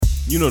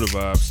You know the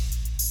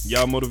vibes.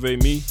 Y'all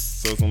motivate me,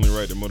 so it's only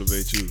right to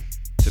motivate you.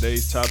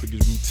 Today's topic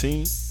is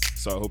routine,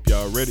 so I hope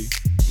y'all ready.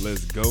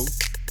 Let's go.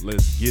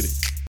 Let's get it.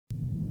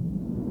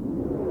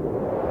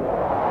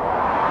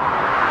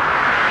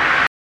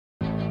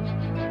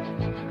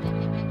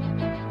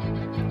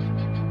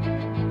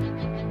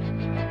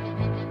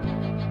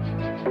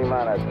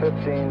 Minus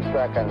 15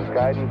 seconds.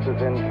 Guidance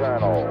is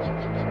internal.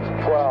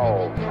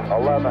 12,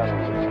 11,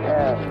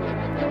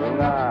 10,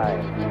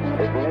 9.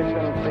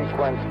 Ignition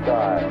sequence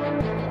start.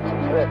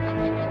 6,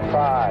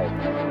 5,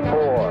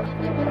 4,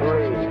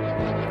 3,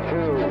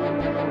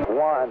 2,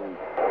 1.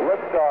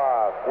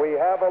 Liftoff. We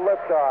have a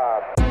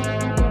liftoff.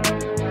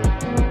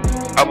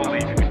 I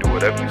believe you can do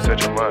whatever you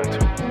set your mind to.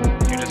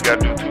 You just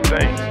gotta do two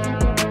things,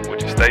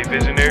 which is stay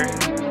visionary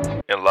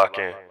and lock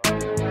in.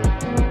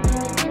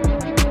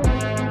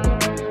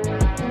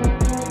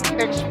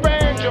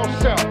 Expand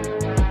yourself.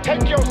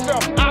 Take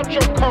yourself out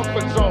your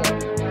comfort zone.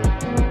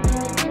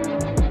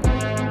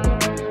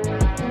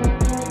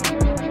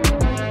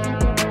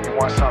 You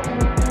want something?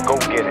 Go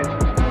get it.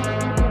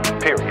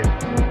 Period.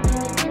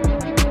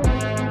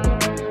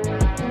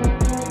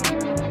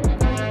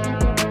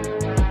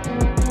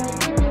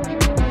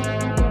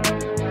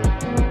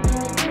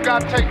 You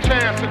gotta take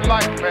chances in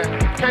life, man.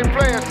 Can't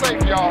play it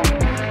safe, y'all.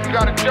 You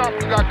gotta jump,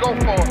 you gotta go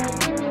for it.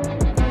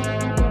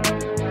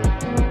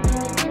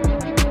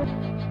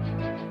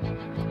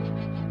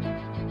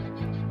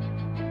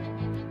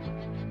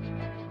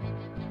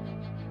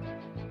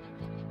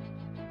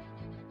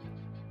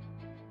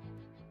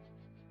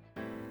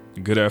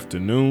 Good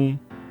afternoon,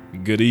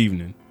 good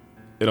evening.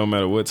 It don't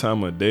matter what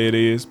time of day it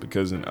is,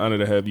 because it's an honor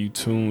to have you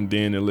tuned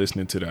in and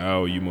listening to the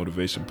Our You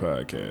Motivation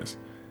Podcast.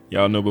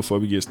 Y'all know before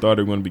we get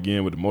started, we're going to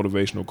begin with the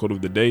motivational quote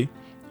of the day.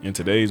 And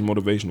today's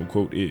motivational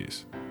quote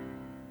is,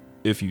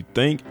 if you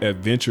think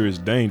adventure is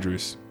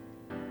dangerous,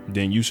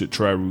 then you should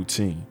try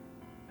routine.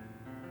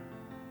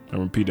 I'll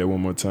repeat that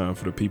one more time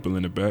for the people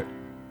in the back.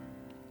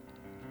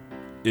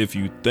 If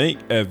you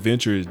think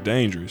adventure is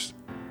dangerous,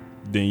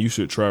 then you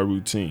should try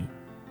routine.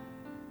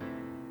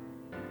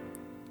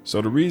 So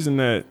the reason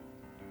that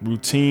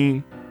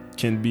routine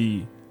can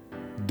be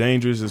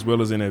dangerous as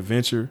well as an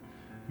adventure,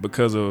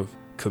 because of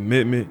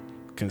commitment,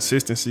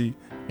 consistency,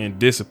 and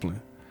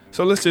discipline.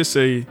 So let's just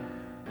say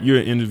you're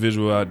an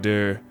individual out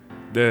there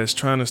that's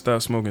trying to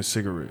stop smoking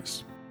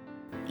cigarettes.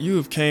 You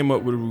have came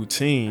up with a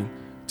routine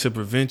to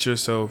prevent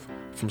yourself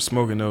from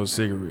smoking those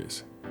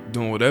cigarettes,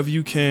 doing whatever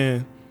you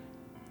can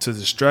to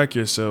distract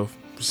yourself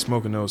from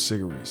smoking those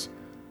cigarettes.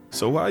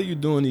 So while you're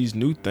doing these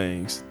new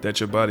things that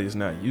your body is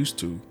not used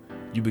to,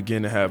 you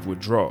begin to have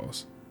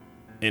withdrawals.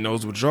 And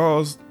those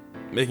withdrawals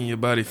making your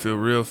body feel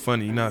real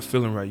funny. You're not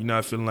feeling right. You're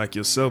not feeling like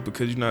yourself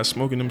because you're not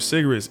smoking them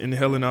cigarettes,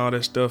 inhaling all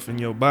that stuff in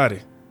your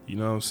body. You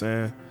know what I'm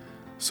saying?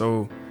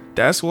 So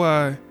that's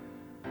why,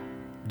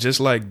 just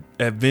like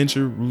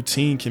adventure,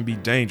 routine can be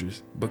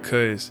dangerous,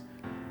 because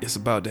it's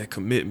about that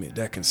commitment,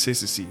 that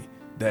consistency,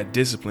 that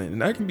discipline.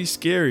 And that can be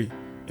scary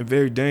and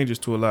very dangerous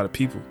to a lot of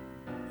people,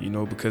 you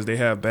know, because they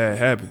have bad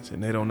habits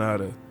and they don't know how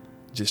to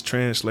just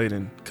translate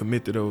and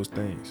commit to those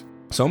things.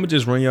 So I'm going to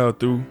just run y'all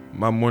through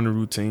my morning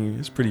routine.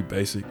 It's pretty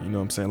basic, you know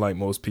what I'm saying, like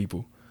most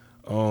people.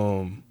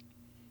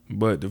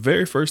 But the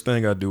very first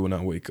thing I do when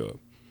I wake up,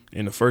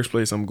 and the first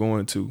place I'm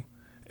going to,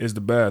 is the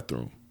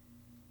bathroom.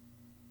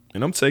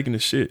 And I'm taking a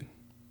shit.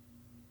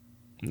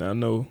 Now I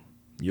know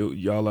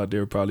y'all out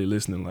there probably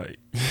listening like,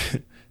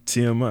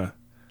 TMI.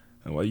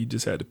 And why you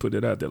just had to put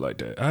it out there like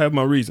that? I have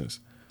my reasons.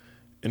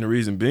 And the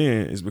reason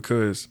being is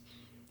because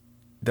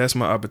that's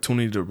my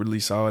opportunity to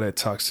release all that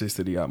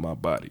toxicity out my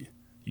body.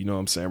 You know what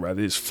I'm saying?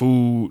 Whether it's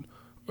food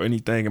or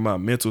anything in my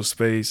mental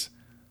space,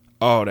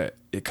 all that,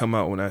 it come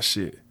out when I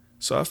shit.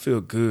 So I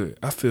feel good.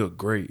 I feel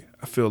great.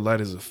 I feel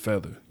light as a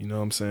feather. You know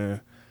what I'm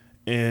saying?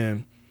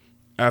 And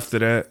after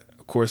that,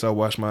 of course, I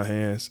wash my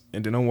hands,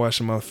 and then I'm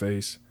washing my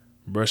face,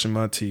 brushing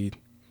my teeth.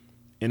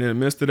 And in the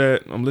midst of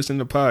that, I'm listening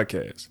to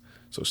podcasts.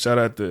 So shout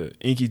out to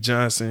Inky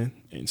Johnson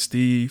and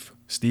Steve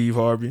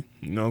Harvey,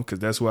 you know, because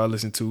that's who I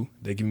listen to.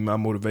 They give me my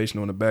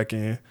motivation on the back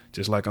end,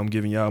 just like I'm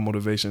giving y'all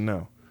motivation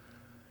now.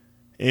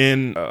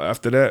 And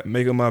after that,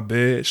 making my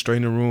bed,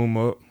 straighten the room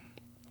up.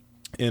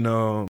 And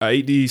I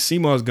ate these sea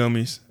moss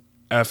gummies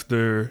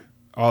after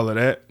all of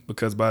that,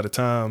 because by the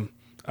time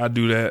I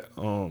do that,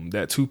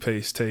 that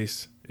toothpaste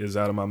taste is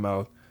out of my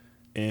mouth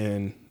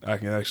and I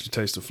can actually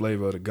taste the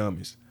flavor of the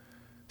gummies.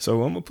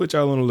 So I'm going to put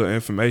y'all on a little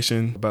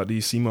information about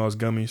these sea moss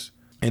gummies.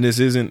 And this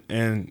isn't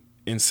an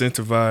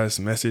incentivized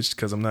message,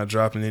 because I'm not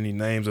dropping any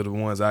names of the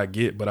ones I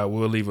get, but I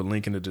will leave a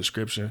link in the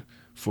description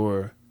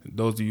for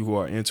those of you who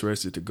are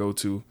interested to go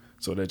to,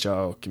 so that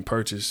y'all can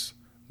purchase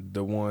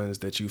the ones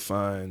that you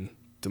find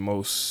the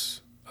most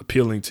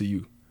appealing to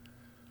you.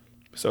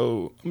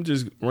 So I'm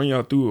just run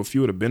y'all through a few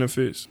of the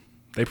benefits.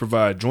 They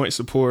provide joint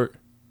support,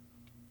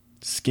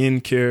 skin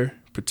care,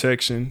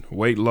 protection,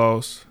 weight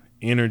loss,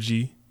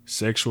 energy,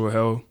 sexual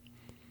health,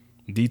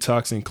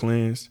 detox and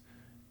cleanse,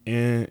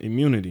 and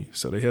immunity.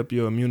 So they help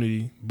your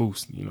immunity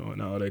boost, you know,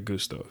 and all that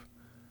good stuff.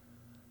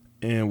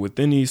 And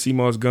within these sea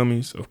moss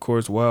gummies, of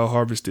course, wild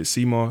harvested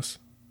sea moss,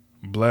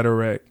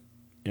 bladderwrack,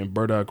 and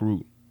burdock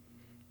root.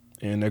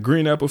 And they're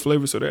green apple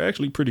flavor, so they're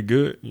actually pretty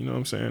good. You know what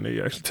I'm saying?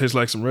 They actually taste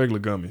like some regular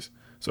gummies.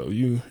 So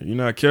you're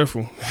not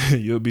careful,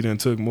 you'll be done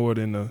took more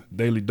than the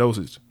daily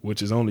dosage,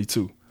 which is only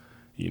 2.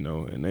 You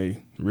know, and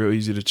they real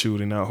easy to chew,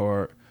 they're not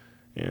hard.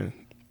 And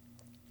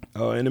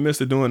in the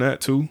midst of doing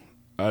that too,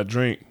 I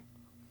drink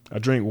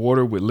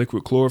water with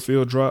liquid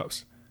chlorophyll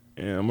drops.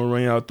 And I'm gonna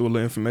run y'all through a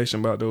little information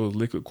about those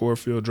liquid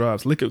chlorophyll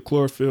drops. Liquid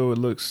chlorophyll,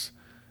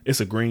 it's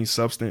a green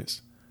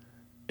substance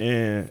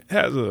and it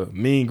has a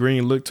mean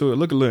green look to it.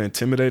 Look a little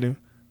intimidating,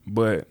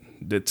 but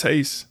the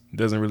taste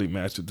doesn't really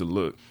match with the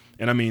look.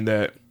 And I mean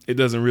that it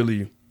doesn't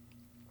really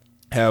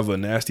have a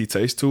nasty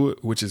taste to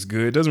it, which is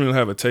good. It doesn't really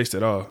have a taste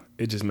at all.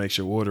 It just makes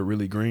your water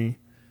really green.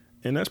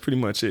 And that's pretty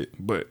much it.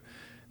 But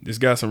it's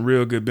got some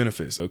real good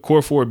benefits. The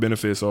core 4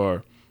 benefits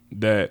are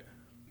that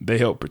they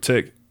help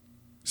protect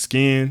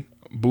skin,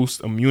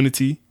 boost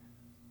immunity,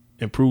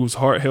 improves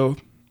heart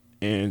health,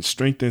 and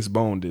strengthens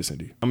bone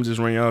density. I'm just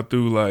running y'all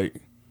through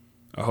like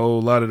a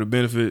whole lot of the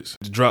benefits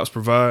the drops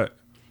provide.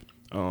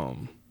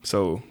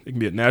 So it can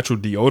be a natural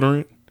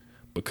deodorant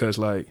because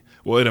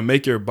it'll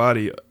make your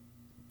body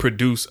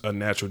produce a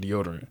natural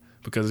deodorant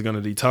because it's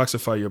going to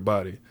detoxify your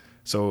body.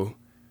 So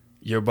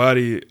your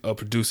body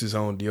produces its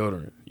own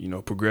deodorant,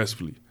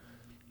 progressively.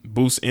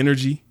 Boosts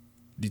energy,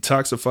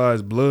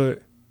 detoxifies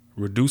blood,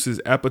 reduces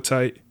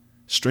appetite,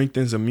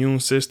 strengthens immune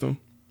system,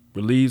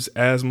 relieves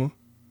asthma.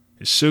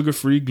 It's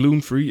sugar-free,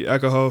 gluten-free,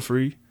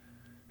 alcohol-free,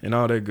 and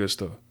all that good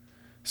stuff.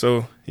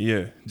 So,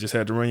 yeah, just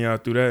had to run y'all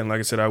through that. And like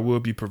I said, I will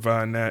be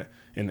providing that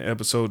in the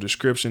episode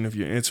description if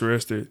you're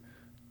interested.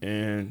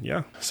 And,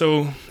 yeah.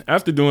 So,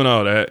 after doing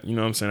all that,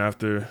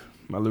 after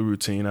my little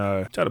routine,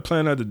 I try to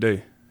plan out the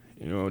day.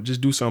 Just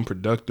do something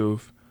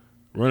productive,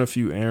 run a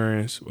few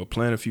errands or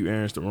plan a few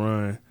errands to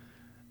run.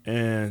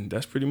 And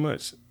that's pretty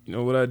much,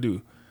 what I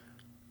do.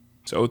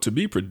 So, to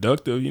be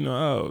productive,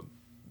 I'll,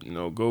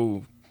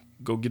 go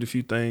get a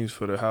few things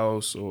for the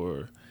house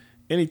or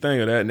anything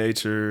of that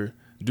nature.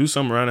 Do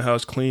something around the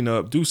house, clean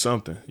up, do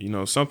something,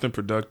 something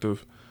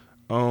productive.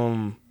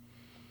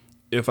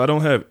 If I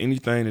don't have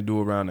anything to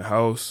do around the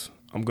house,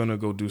 I'm going to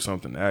go do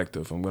something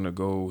active. I'm going to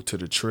go to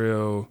the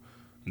trail,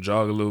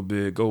 jog a little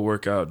bit, go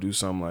work out, do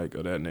something like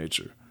of that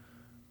nature.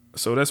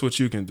 So that's what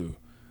you can do.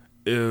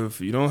 If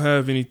you don't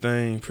have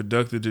anything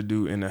productive to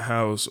do in the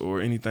house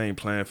or anything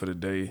planned for the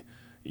day,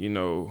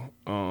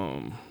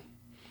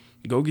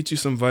 go get you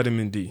some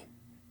vitamin D.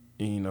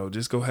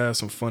 Just go have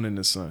some fun in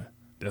the sun.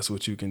 That's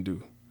what you can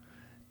do.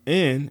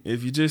 And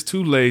if you're just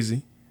too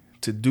lazy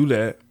to do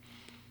that,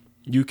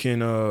 you can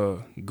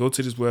go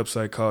to this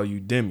website called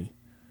Udemy.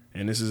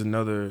 And this is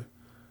another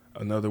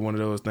one of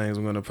those things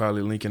I'm going to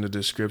probably link in the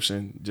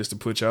description just to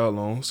put y'all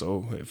on.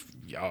 So if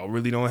y'all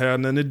really don't have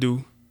nothing to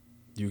do,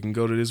 you can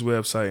go to this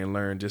website and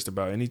learn just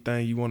about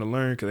anything you want to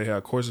learn because they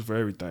have courses for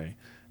everything.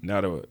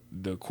 Now,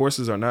 the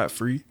courses are not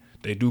free.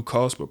 They do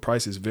cost, but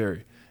prices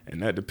vary.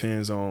 And that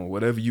depends on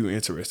whatever you're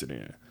interested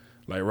in.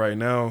 Like right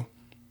now,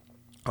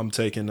 I'm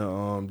taking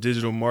a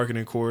digital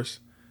marketing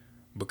course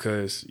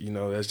because,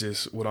 that's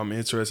just what I'm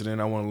interested in.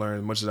 I want to learn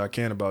as much as I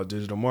can about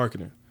digital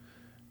marketing.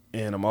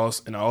 And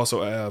I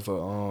also have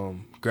a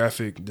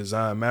graphic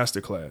design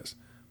masterclass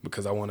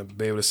because I want to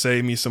be able to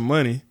save me some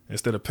money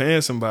instead of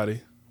paying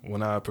somebody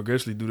when I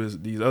progressively do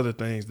these other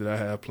things that I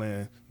have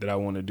planned that I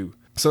want to do.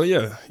 So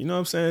yeah, you know what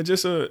I'm saying?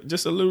 Just a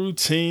little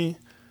routine,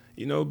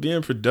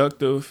 being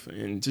productive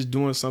and just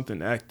doing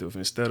something active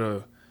instead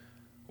of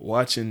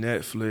watching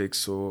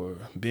Netflix or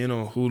being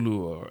on Hulu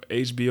or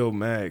HBO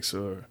Max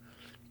or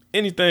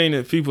anything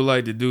that people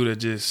like to do that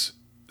just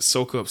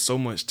soak up so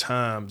much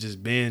time,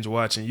 just binge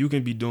watching. You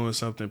can be doing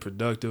something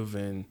productive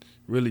and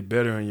really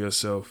bettering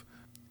yourself.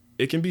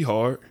 It can be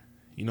hard.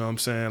 You know what I'm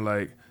saying?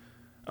 Like,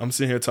 I'm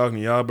sitting here talking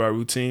to y'all about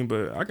routine,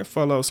 but I can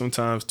fall out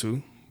sometimes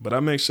too. But I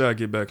make sure I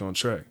get back on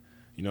track.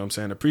 You know what I'm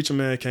saying? The preacher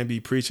man can't be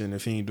preaching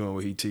if he ain't doing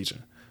what he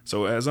teaching.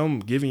 So as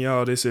I'm giving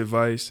y'all this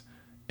advice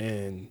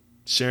and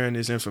sharing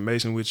this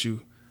information with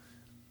you,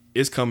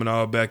 it's coming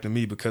all back to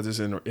me because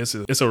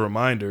it's a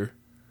reminder,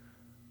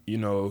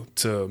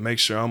 to make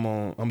sure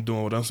I'm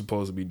doing what I'm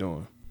supposed to be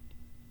doing.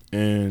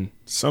 And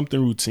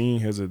something routine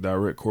has a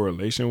direct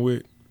correlation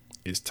with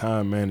is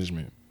time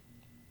management.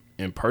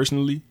 And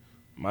personally,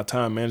 my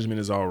time management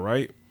is all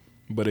right,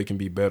 but it can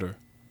be better,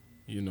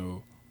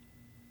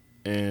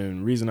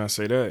 And reason I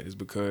say that is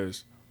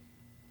because,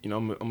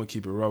 I'm gonna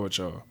keep it raw with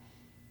y'all.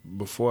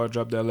 Before I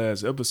dropped that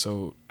last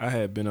episode, I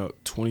had been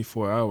up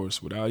 24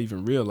 hours without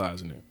even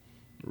realizing it.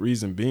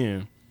 Reason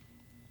being,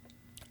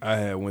 I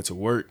had went to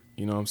work,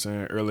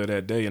 earlier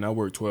that day, and I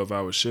worked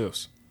 12-hour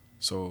shifts.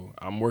 So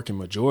I'm working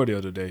majority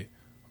of the day.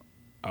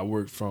 I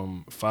worked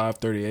from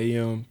 5:30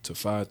 a.m. to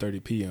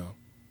 5:30 p.m.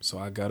 So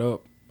I get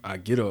up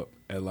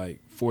at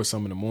like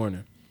 4-some in the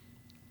morning.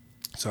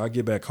 So I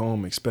get back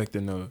home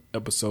expecting the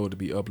episode to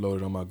be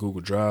uploaded on my Google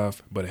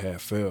Drive, but it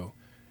had failed.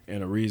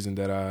 And the reason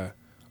that I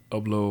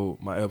upload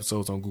my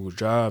episodes on Google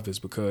Drive is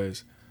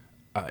because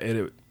I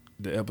edit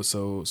the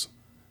episodes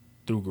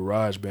through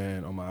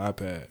GarageBand on my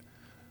iPad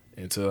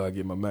until I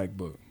get my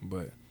MacBook.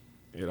 But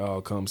it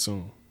all comes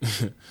soon.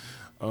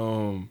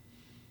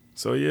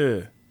 So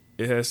yeah,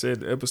 it had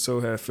said the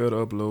episode had failed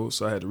to upload,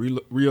 so I had to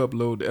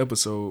re-upload the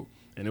episode,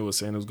 and it was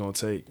saying it was gonna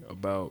take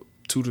about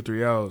 2 to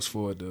 3 hours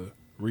for it to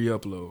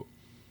re-upload.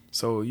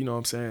 So, you know what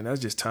I'm saying?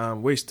 That's just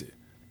time wasted.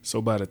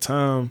 So by the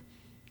time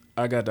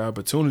I got the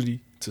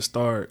opportunity to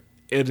start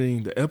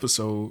editing the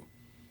episode,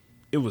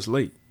 it was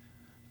late,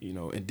 you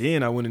know. And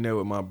then I went in there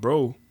with my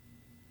bro,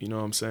 you know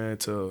what I'm saying,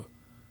 to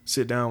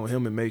sit down with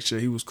him and make sure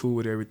he was cool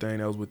with everything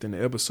that was within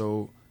the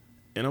episode.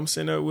 And I'm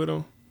sitting there with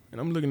him, and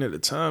I'm looking at the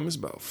time. It's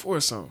about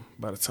 4-something.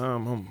 By the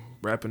time I'm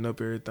wrapping up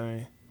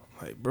everything,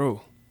 I'm like,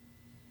 bro,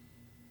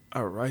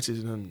 our righteous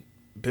done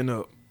been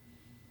up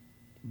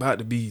about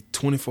to be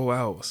 24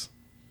 hours.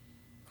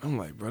 I'm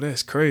like, bro,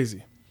 that's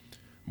crazy.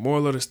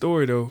 Moral of the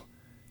story, though,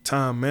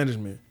 time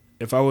management.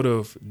 If I would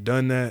have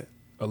done that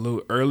a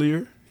little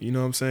earlier, you know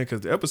what I'm saying?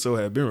 Because the episode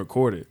had been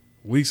recorded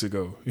weeks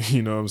ago,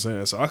 you know what I'm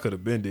saying? So I could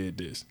have been did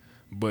this.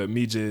 But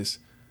me just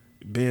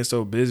being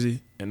so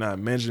busy and not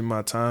managing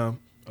my time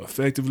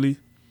effectively,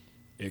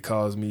 it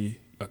caused me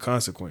a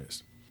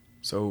consequence.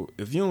 So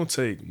if you don't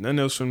take nothing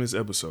else from this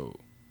episode,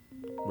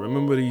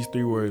 remember these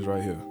 3 words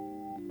right here: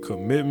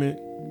 commitment,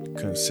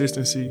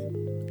 consistency,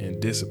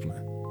 and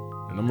discipline.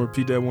 And I'm going to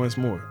repeat that once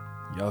more.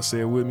 Y'all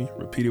say it with me.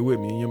 Repeat it with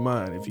me in your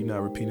mind if you're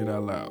not repeating it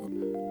out loud.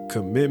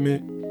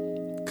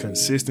 Commitment,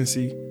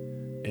 consistency,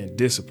 and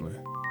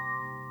discipline.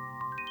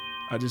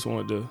 I just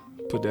wanted to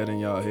put that in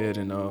y'all head.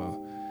 And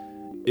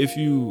if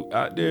you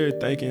out there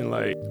thinking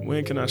like,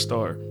 when can I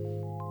start?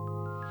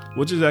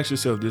 Well, just ask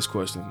yourself this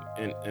question.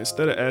 And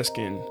instead of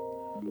asking,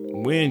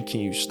 when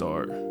can you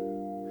start?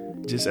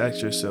 Just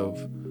ask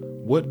yourself,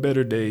 what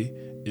better day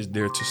is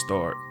there to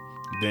start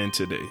than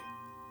today?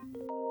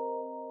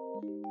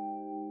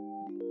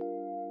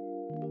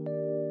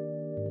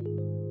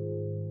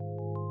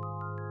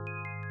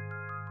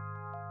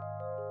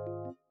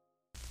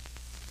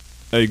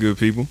 Hey, good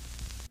people.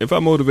 If I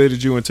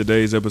motivated you in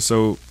today's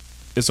episode,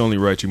 it's only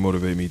right you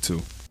motivate me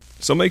too.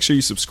 So make sure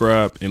you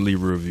subscribe and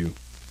leave a review.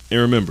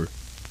 And remember,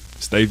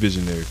 stay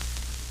visionary.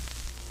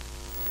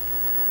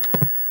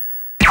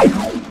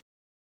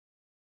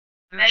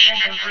 Mission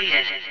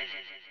completed.